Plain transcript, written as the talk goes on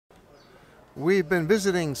We've been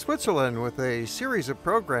visiting Switzerland with a series of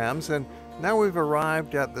programs, and now we've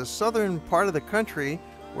arrived at the southern part of the country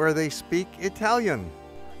where they speak Italian.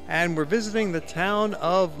 And we're visiting the town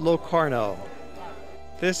of Locarno.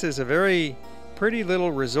 This is a very pretty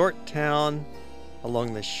little resort town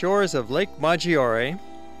along the shores of Lake Maggiore.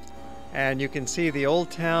 And you can see the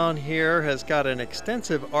old town here has got an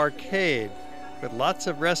extensive arcade with lots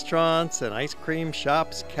of restaurants and ice cream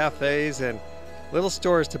shops, cafes, and little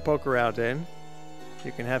stores to poke around in.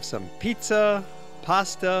 You can have some pizza,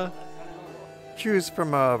 pasta, choose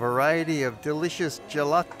from a variety of delicious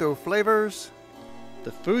gelato flavors.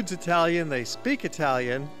 The food's Italian, they speak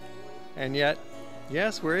Italian, and yet,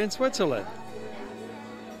 yes, we're in Switzerland.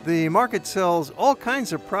 The market sells all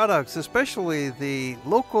kinds of products, especially the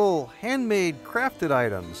local handmade crafted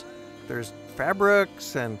items. There's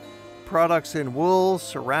fabrics and products in wool,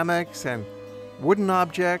 ceramics, and wooden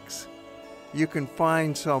objects. You can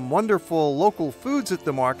find some wonderful local foods at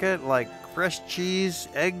the market, like fresh cheese,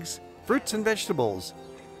 eggs, fruits, and vegetables.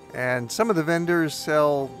 And some of the vendors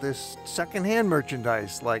sell this secondhand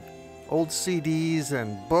merchandise, like old CDs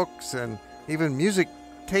and books, and even music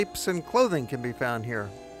tapes and clothing can be found here.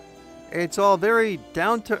 It's all very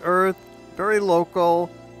down-to-earth, very local.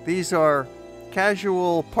 These are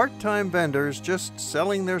casual, part-time vendors just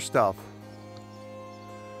selling their stuff.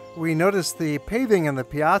 We noticed the paving in the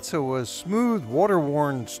piazza was smooth,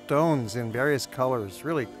 water-worn stones in various colors.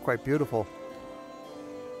 Really quite beautiful.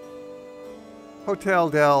 Hotel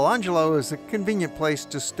del Angelo is a convenient place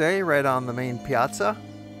to stay right on the main piazza.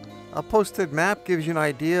 A posted map gives you an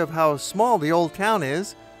idea of how small the old town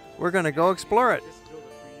is. We're going to go explore it.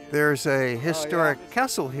 There's a historic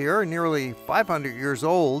castle here, nearly 500 years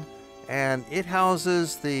old, and it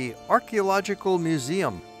houses the Archaeological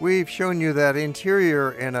Museum. We've shown you that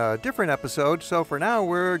interior in a different episode, so for now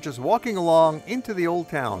we're just walking along into the old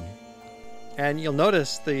town. And you'll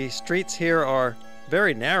notice the streets here are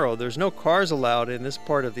very narrow. There's no cars allowed in this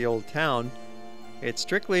part of the old town. It's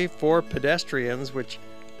strictly for pedestrians, which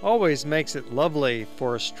always makes it lovely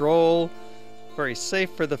for a stroll, very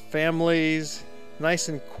safe for the families, nice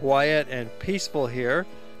and quiet and peaceful here.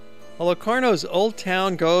 Locarno's old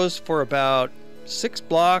town goes for about 6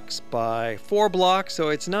 blocks by 4 blocks, so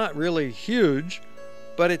it's not really huge,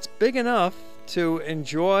 but it's big enough to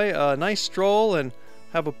enjoy a nice stroll and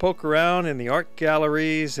have a poke around in the art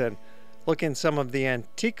galleries and look in some of the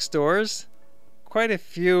antique stores. Quite a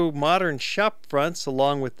few modern shop fronts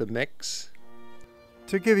along with the mix.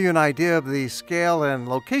 To give you an idea of the scale and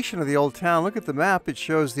location of the old town, look at the map. It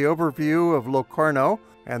shows the overview of Locarno,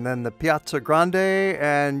 and then the Piazza Grande,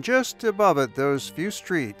 and just above it, those few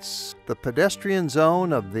streets, the pedestrian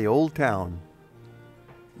zone of the old town.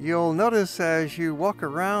 You'll notice as you walk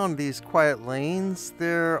around these quiet lanes,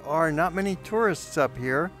 there are not many tourists up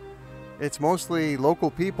here. It's mostly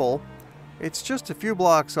local people. It's just a few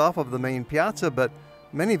blocks off of the main piazza, but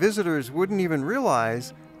many visitors wouldn't even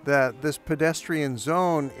realize that this pedestrian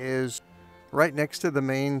zone is right next to the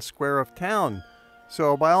main square of town.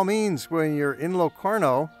 So by all means, when you're in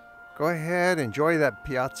Locarno, go ahead, enjoy that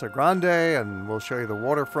Piazza Grande, and we'll show you the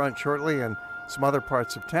waterfront shortly and some other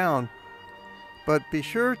parts of town. But be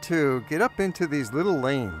sure to get up into these little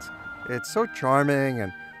lanes. It's so charming,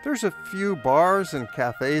 and there's a few bars and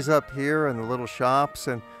cafes up here and the little shops,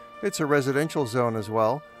 and it's a residential zone as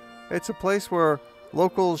well. It's a place where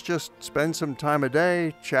locals just spend some time a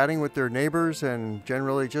day chatting with their neighbors and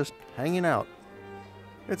generally just hanging out.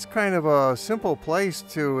 It's kind of a simple place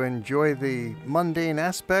to enjoy the mundane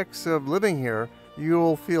aspects of living here.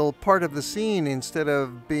 You'll feel part of the scene instead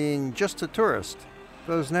of being just a tourist.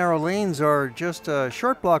 Those narrow lanes are just a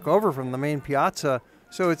short block over from the main piazza,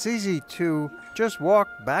 so it's easy to just walk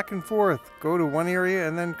back and forth, go to one area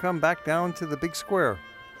and then come back down to the big square.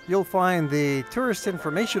 You'll find the tourist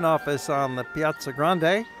information office on the Piazza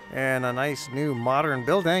Grande, and a nice new modern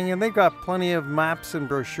building, and they've got plenty of maps and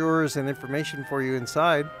brochures and information for you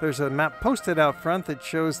inside. There's a map posted out front that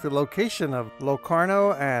shows the location of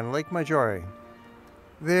Locarno and Lake Maggiore.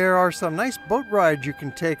 There are some nice boat rides you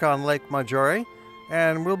can take on Lake Maggiore,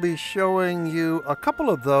 and we'll be showing you a couple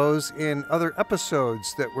of those in other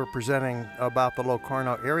episodes that we're presenting about the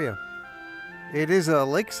Locarno area. It is a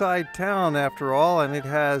lakeside town after all, and it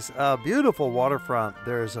has a beautiful waterfront.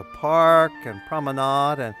 There's a park and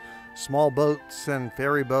promenade and small boats and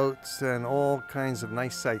ferry boats and all kinds of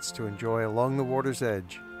nice sights to enjoy along the water's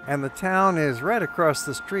edge. And the town is right across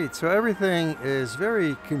the street, so everything is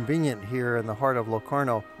very convenient here in the heart of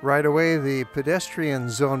Locarno. Right away, the pedestrian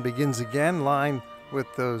zone begins again, lined with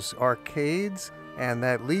those arcades, and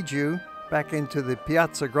that leads you back into the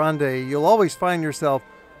Piazza Grande. You'll always find yourself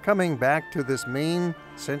coming back to this main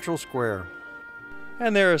central square.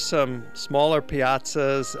 And there are some smaller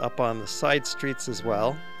piazzas up on the side streets as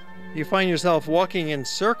well. You find yourself walking in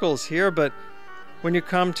circles here, but when you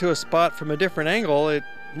come to a spot from a different angle, it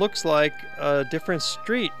looks like a different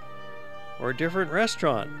street or a different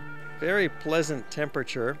restaurant. Very pleasant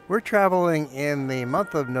temperature. We're traveling in the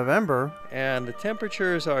month of November, and the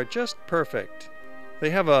temperatures are just perfect. They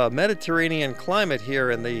have a Mediterranean climate here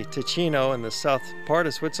in the Ticino in the south part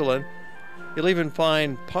of Switzerland. You'll even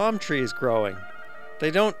find palm trees growing. They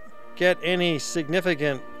don't get any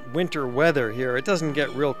significant winter weather here. It doesn't get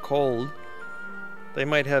real cold. They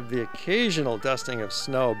might have the occasional dusting of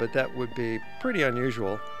snow, but that would be pretty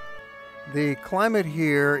unusual. The climate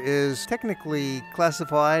here is technically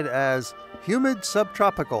classified as humid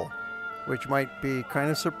subtropical, which might be kind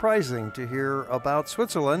of surprising to hear about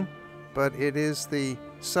Switzerland, but it is the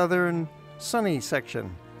southern sunny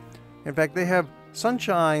section. In fact, they have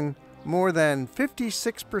sunshine more than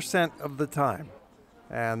 56% of the time,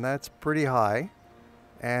 and that's pretty high.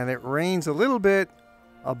 And it rains a little bit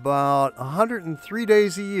about 103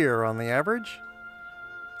 days a year on the average.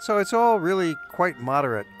 So it's all really quite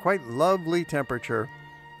moderate, quite lovely temperature.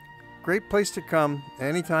 Great place to come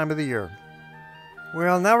any time of the year.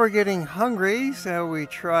 Well, now we're getting hungry, so we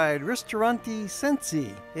tried Ristorante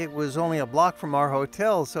Sensi. It was only a block from our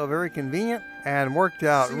hotel, so very convenient and worked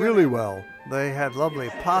out really well. They had lovely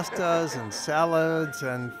pastas and salads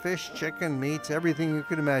and fish, chicken, meats, everything you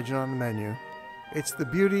could imagine on the menu. It's the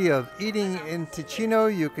beauty of eating in Ticino.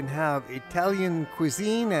 You can have Italian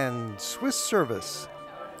cuisine and Swiss service.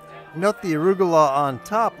 Note the arugula on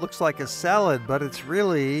top looks like a salad, but it's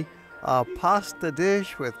really a pasta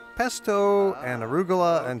dish with pesto and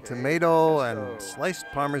arugula and tomato and sliced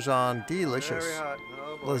parmesan. Delicious.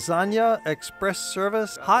 Lasagna express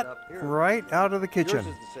service, hot right out of the kitchen.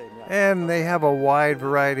 And they have a wide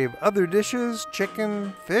variety of other dishes,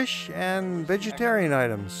 chicken, fish, and vegetarian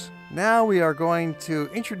items. Now we are going to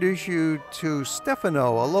introduce you to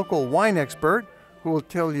Stefano, a local wine expert, who will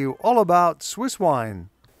tell you all about Swiss wine.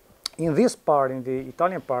 In this part, in the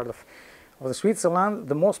Italian part of the Switzerland,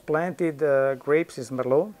 the most planted grapes is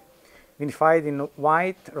Merlot, vinified in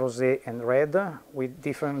white, rosé, and red, with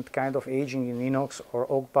different kind of aging in inox or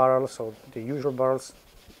oak barrels, or the usual barrels,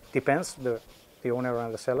 depends, the owner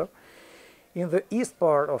and the seller. In the east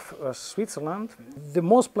part of Switzerland, the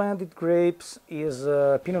most planted grapes is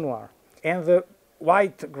Pinot Noir, and the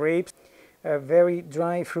white grapes, very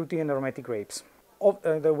dry, fruity, and aromatic grapes. Of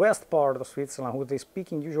the west part of Switzerland, who they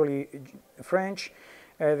speaking usually French,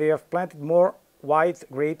 they have planted more white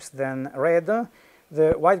grapes than red.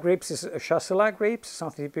 The white grapes is Chasselas grapes,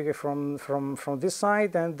 something typical from this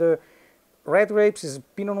side, and the red grapes is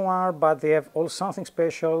Pinot Noir, but they have also something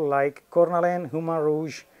special like Cornalen, Human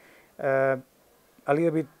Rouge, a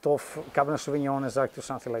little bit of Cabernet Sauvignon, exactly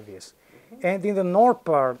something like this. And in the north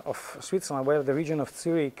part of Switzerland, where the region of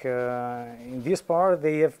Zurich, in this part,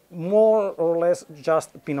 they have more or less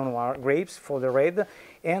just Pinot Noir grapes for the red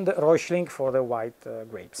and Riesling for the white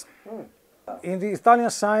grapes. In the Italian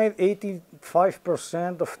side,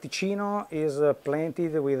 85% of Ticino is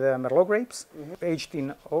planted with Merlot grapes, aged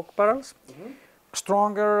in oak barrels.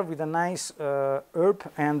 Stronger, with a nice herb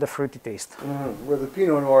and a fruity taste. Where the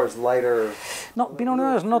Pinot Noir is lighter. No, Pinot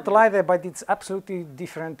Noir is not lighter, but it's absolutely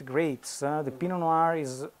different grapes. The Pinot Noir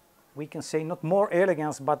is, we can say, not more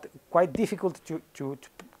elegant, but quite difficult to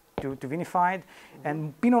vinify.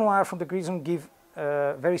 And Pinot Noir, from the reason, give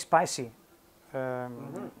very spicy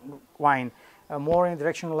wine. More in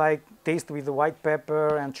direction like taste with the white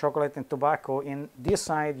pepper and chocolate and tobacco. In this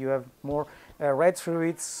side, you have more red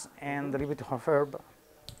fruits and a little bit of herb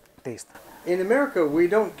taste. In America, we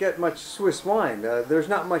don't get much Swiss wine. There's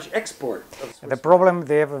not much export of Swiss The problem,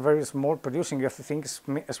 they have a very small producing. You have to think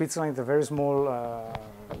Switzerland is a very small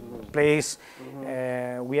place.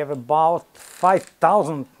 We have about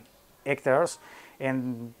 5,000 hectares,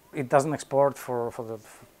 and it doesn't export for the.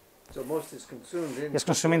 So most is consumed in. Yes,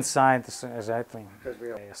 consumed inside, exactly. We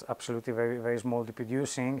Yes, absolutely, very, very small the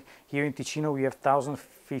producing. Here in Ticino, we have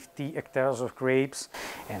 1,050 hectares of grapes,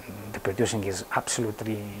 and the producing is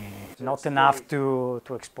absolutely not enough to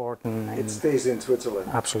export. It stays in Switzerland.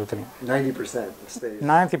 Absolutely. 90% stays.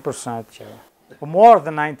 90%, yeah. Or more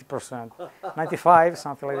than 90%. 95,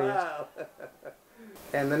 something like that.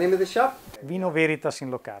 And the name of the shop? Vino Veritas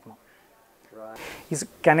in Locarno. Right. It's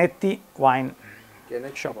Canetti wine.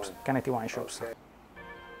 Shops, Canetti wine shops. Okay.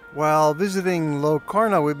 While visiting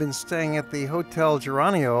Locarno, we've been staying at the Hotel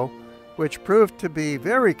Geranio, which proved to be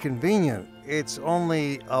very convenient. It's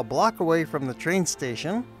only a block away from the train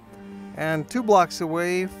station and 2 blocks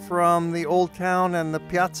away from the old town and the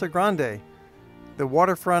Piazza Grande. The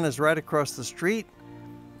waterfront is right across the street,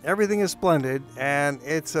 everything is splendid, and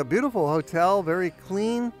it's a beautiful hotel, very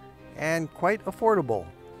clean and quite affordable.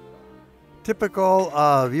 Typical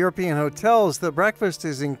of European hotels, the breakfast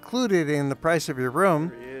is included in the price of your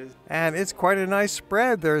room, and it's quite a nice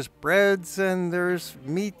spread. There's breads and there's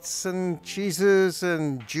meats and cheeses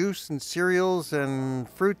and juice and cereals and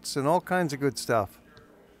fruits and all kinds of good stuff.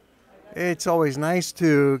 It's always nice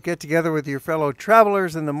to get together with your fellow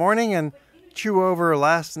travelers in the morning and chew over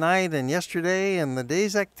last night and yesterday and the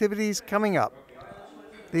day's activities coming up.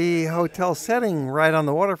 The hotel setting right on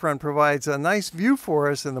the waterfront provides a nice view for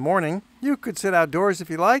us in the morning. You could sit outdoors if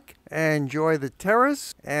you like, enjoy the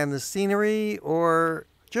terrace and the scenery, or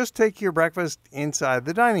just take your breakfast inside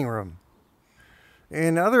the dining room.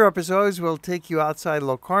 In other episodes, we'll take you outside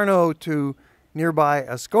Locarno to nearby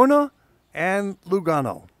Ascona and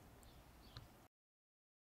Lugano.